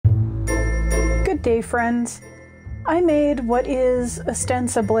Good day, friends. I made what is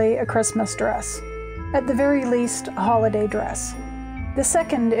ostensibly a Christmas dress. At the very least, a holiday dress. The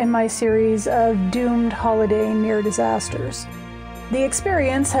second in my series of doomed holiday near disasters. The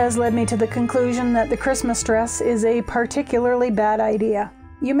experience has led me to the conclusion that the Christmas dress is a particularly bad idea.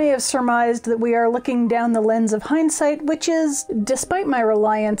 You may have surmised that we are looking down the lens of hindsight, which is, despite my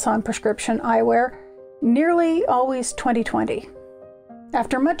reliance on prescription eyewear, nearly always 20/20.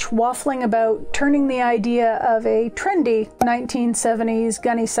 After much waffling about turning the idea of a trendy 1970s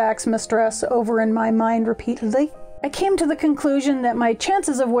Gunny Saxmas dress over in my mind repeatedly, I came to the conclusion that my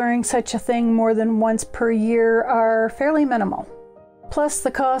chances of wearing such a thing more than once per year are fairly minimal. Plus,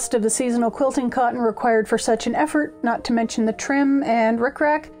 the cost of the seasonal quilting cotton required for such an effort, not to mention the trim and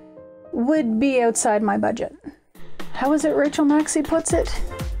rickrack, would be outside my budget. How is it Rachel Maksy puts it?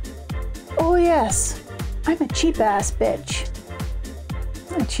 Oh yes, I'm a cheap-ass bitch.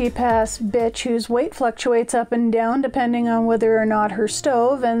 A cheap-ass bitch whose weight fluctuates up and down depending on whether or not her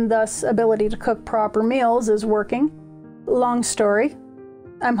stove, and thus ability to cook proper meals, is working. Long story.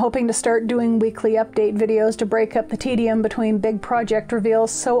 I'm hoping to start doing weekly update videos to break up the tedium between big project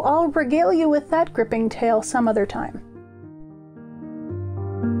reveals, so I'll regale you with that gripping tale some other time.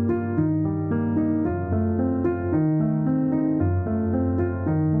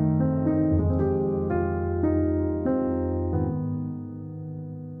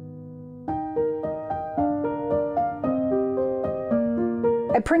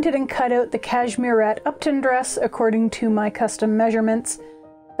 I printed and cut out the Cashmerette Upton Dress according to my custom measurements.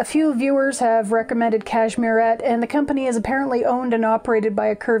 A few viewers have recommended Cashmerette, and the company is apparently owned and operated by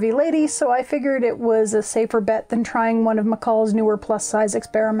a curvy lady, so I figured it was a safer bet than trying one of McCall's newer plus-size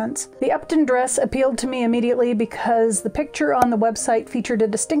experiments. The Upton Dress appealed to me immediately because the picture on the website featured a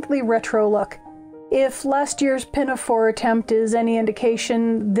distinctly retro look. If last year's pinafore attempt is any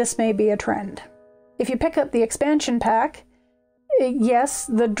indication, this may be a trend. If you pick up the expansion pack, yes,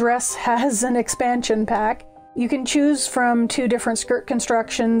 the dress has an expansion pack. You can choose from 2 different skirt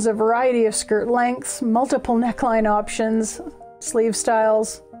constructions, a variety of skirt lengths, multiple neckline options, sleeve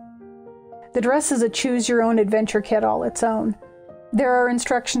styles. The dress is a choose-your-own-adventure kit all its own. There are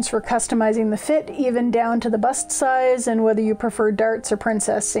instructions for customizing the fit, even down to the bust size and whether you prefer darts or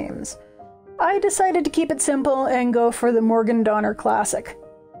princess seams. I decided to keep it simple and go for the Morgan Donner classic.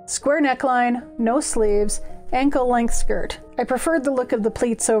 Square neckline, no sleeves, ankle-length skirt. I preferred the look of the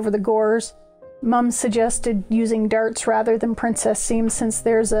pleats over the gores. Mum suggested using darts rather than princess seams since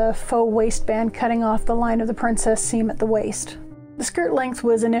there's a faux waistband cutting off the line of the princess seam at the waist. The skirt length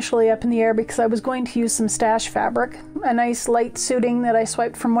was initially up in the air because I was going to use some stash fabric, a nice light suiting that I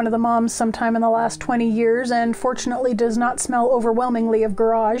swiped from one of the moms sometime in the last 20 years and fortunately does not smell overwhelmingly of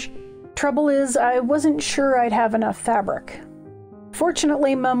garage. Trouble is, I wasn't sure I'd have enough fabric.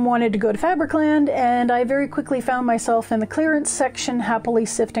 Fortunately, Mum wanted to go to Fabricland, and I very quickly found myself in the clearance section happily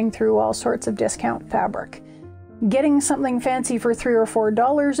sifting through all sorts of discount fabric. Getting something fancy for $3 or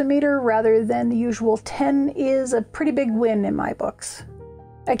 $4 a meter rather than the usual 10 is a pretty big win in my books.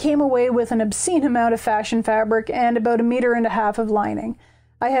 I came away with an obscene amount of fashion fabric and about 1.5 meters of lining.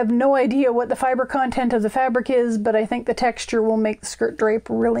 I have no idea what the fiber content of the fabric is, but I think the texture will make the skirt drape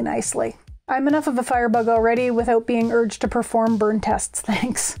really nicely. I'm enough of a firebug already without being urged to perform burn tests,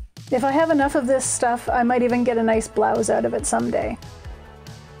 thanks. If I have enough of this stuff, I might even get a nice blouse out of it someday.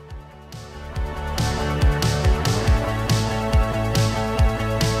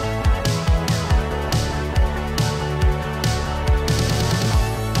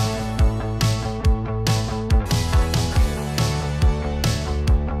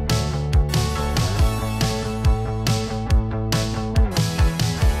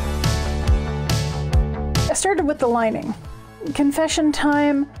 I started with the lining. Confession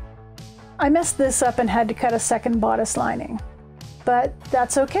time, I messed this up and had to cut a second bodice lining. But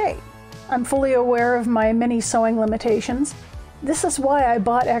that's okay. I'm fully aware of my many sewing limitations. This is why I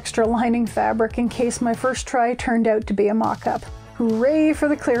bought extra lining fabric in case my first try turned out to be a mock-up. Hooray for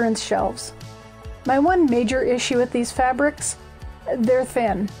the clearance shelves. My one major issue with these fabrics, they're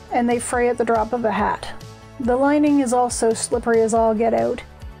thin and they fray at the drop of a hat. The lining is also slippery as all get out.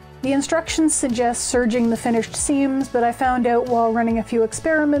 The instructions suggest serging the finished seams, but I found out while running a few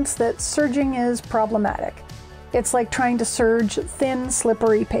experiments that serging is problematic. It's like trying to serge thin,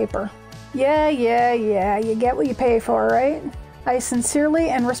 slippery paper. Yeah, you get what you pay for, right? I sincerely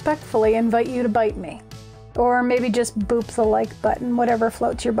and respectfully invite you to bite me. Or maybe just boop the like button, whatever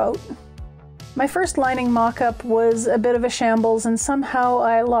floats your boat. My first lining mock-up was a bit of a shambles and somehow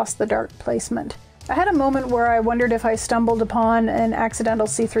I lost the dart placement. I had a moment where I wondered if I stumbled upon an accidental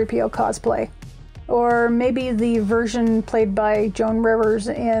C-3PO cosplay. Or maybe the version played by Joan Rivers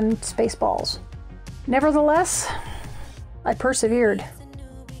in Spaceballs. Nevertheless, I persevered.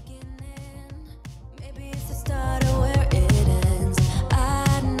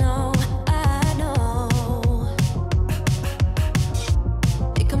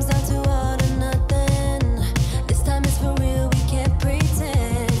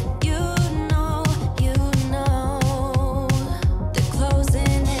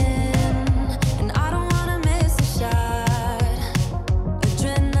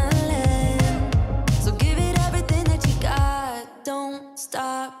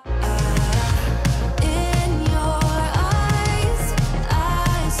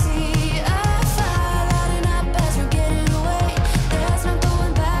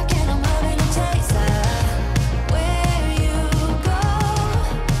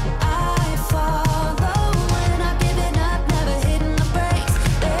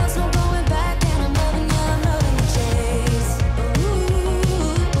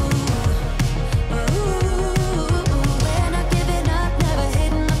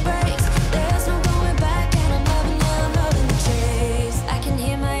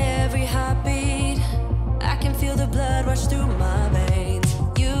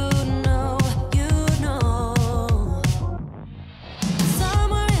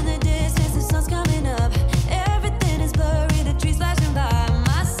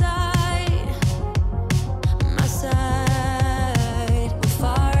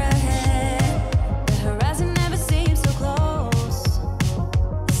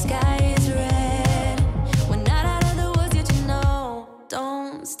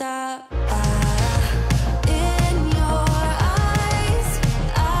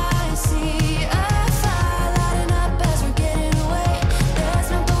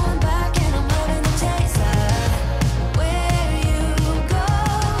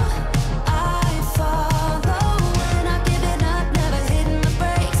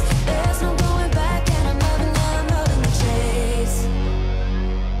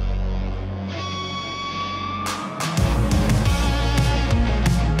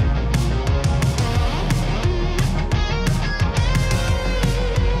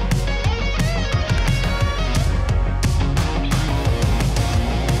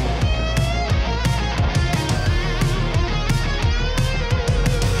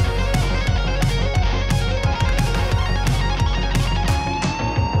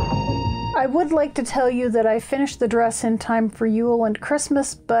 I would like to tell you that I finished the dress in time for Yule and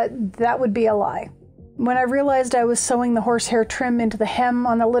Christmas, but that would be a lie. When I realized I was sewing the horsehair trim into the hem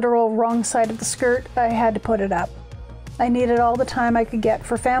on the literal wrong side of the skirt, I had to put it up. I needed all the time I could get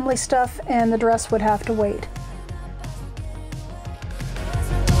for family stuff, and the dress would have to wait.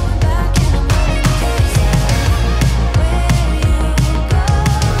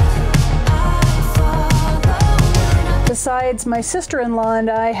 Besides, my sister-in-law and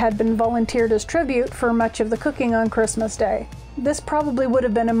I had been volunteered as tribute for much of the cooking on Christmas Day. This probably would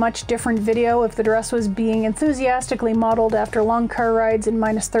have been a much different video if the dress was being enthusiastically modeled after long car rides in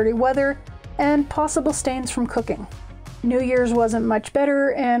 -30 weather and possible stains from cooking. New Year's wasn't much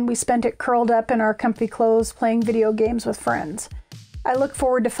better, and we spent it curled up in our comfy clothes playing video games with friends. I look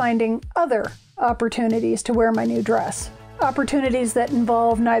forward to finding other opportunities to wear my new dress. Opportunities that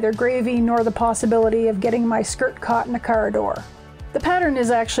involve neither gravy nor the possibility of getting my skirt caught in a car door. The pattern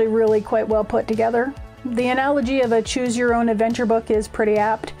is actually really quite well put together. The analogy of a choose-your-own-adventure book is pretty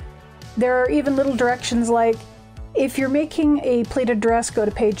apt. There are even little directions like, if you're making a pleated dress, go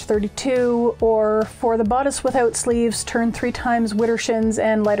to page 32, or for the bodice without sleeves, turn 3 times widdershins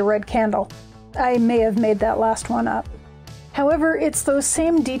and light a red candle. I may have made that last one up. However, it's those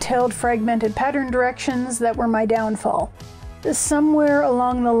same detailed, fragmented pattern directions that were my downfall. Somewhere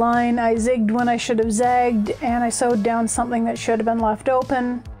along the line, I zigged when I should have zagged, and I sewed down something that should have been left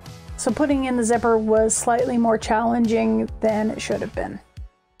open, so putting in the zipper was slightly more challenging than it should have been.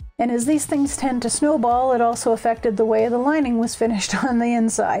 And as these things tend to snowball, it also affected the way the lining was finished on the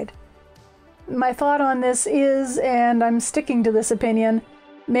inside. My thought on this is, and I'm sticking to this opinion,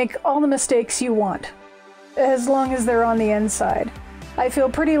 make all the mistakes you want, as long as they're on the inside. I feel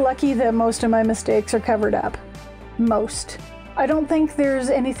pretty lucky that most of my mistakes are covered up. Most. I don't think there's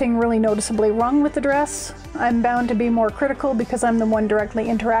anything really noticeably wrong with the dress. I'm bound to be more critical because I'm the one directly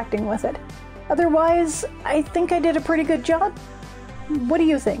interacting with it. Otherwise, I think I did a pretty good job. What do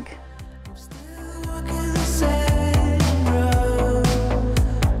you think?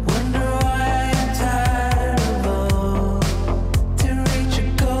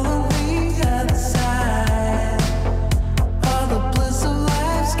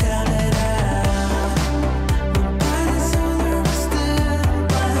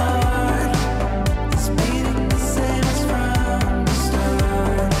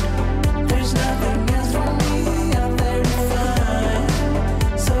 Nothing else.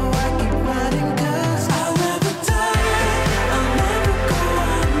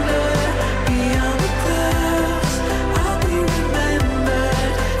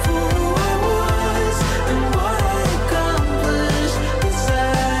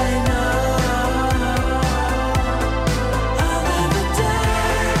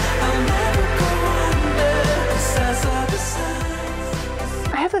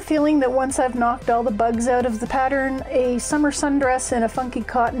 have a feeling that once I've knocked all the bugs out of the pattern, a summer sundress in a funky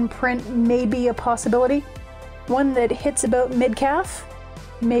cotton print may be a possibility. One that hits about mid-calf.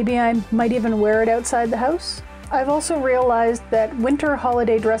 Maybe I might even wear it outside the house. I've also realized that winter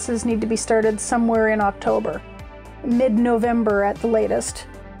holiday dresses need to be started somewhere in October. Mid-November at the latest.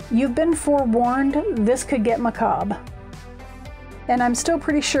 You've been forewarned, this could get macabre. And I'm still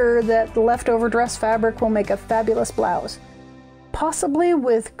pretty sure that the leftover dress fabric will make a fabulous blouse. Possibly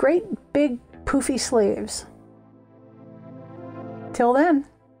with great big poofy sleeves. Till then.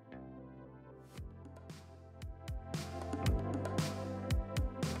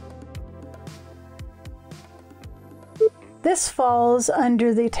 This falls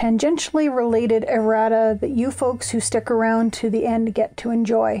under the tangentially related errata that you folks who stick around to the end get to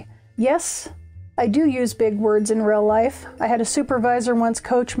enjoy. Yes, I do use big words in real life. I had a supervisor once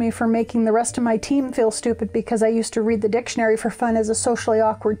coach me for making the rest of my team feel stupid because I used to read the dictionary for fun as a socially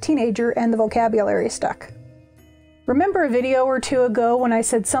awkward teenager and the vocabulary stuck. Remember a video or two ago when I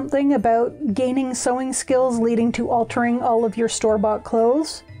said something about gaining sewing skills leading to altering all of your store-bought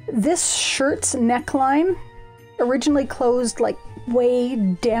clothes? This shirt's neckline originally closed like way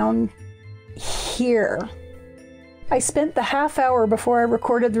down here. I spent the half hour before I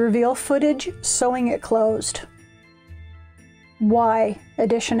recorded the reveal footage sewing it closed. Why,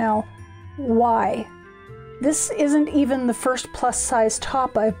 Additionelle? Why? This isn't even the first plus-size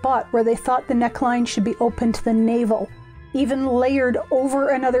top I've bought where they thought the neckline should be open to the navel, even layered over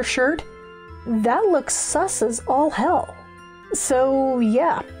another shirt. That looks sus as all hell. So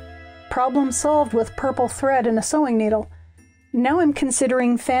yeah, problem solved with purple thread and a sewing needle. Now I'm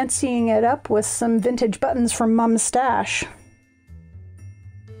considering fancying it up with some vintage buttons from Mum's stash.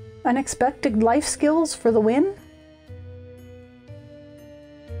 Unexpected life skills for the win?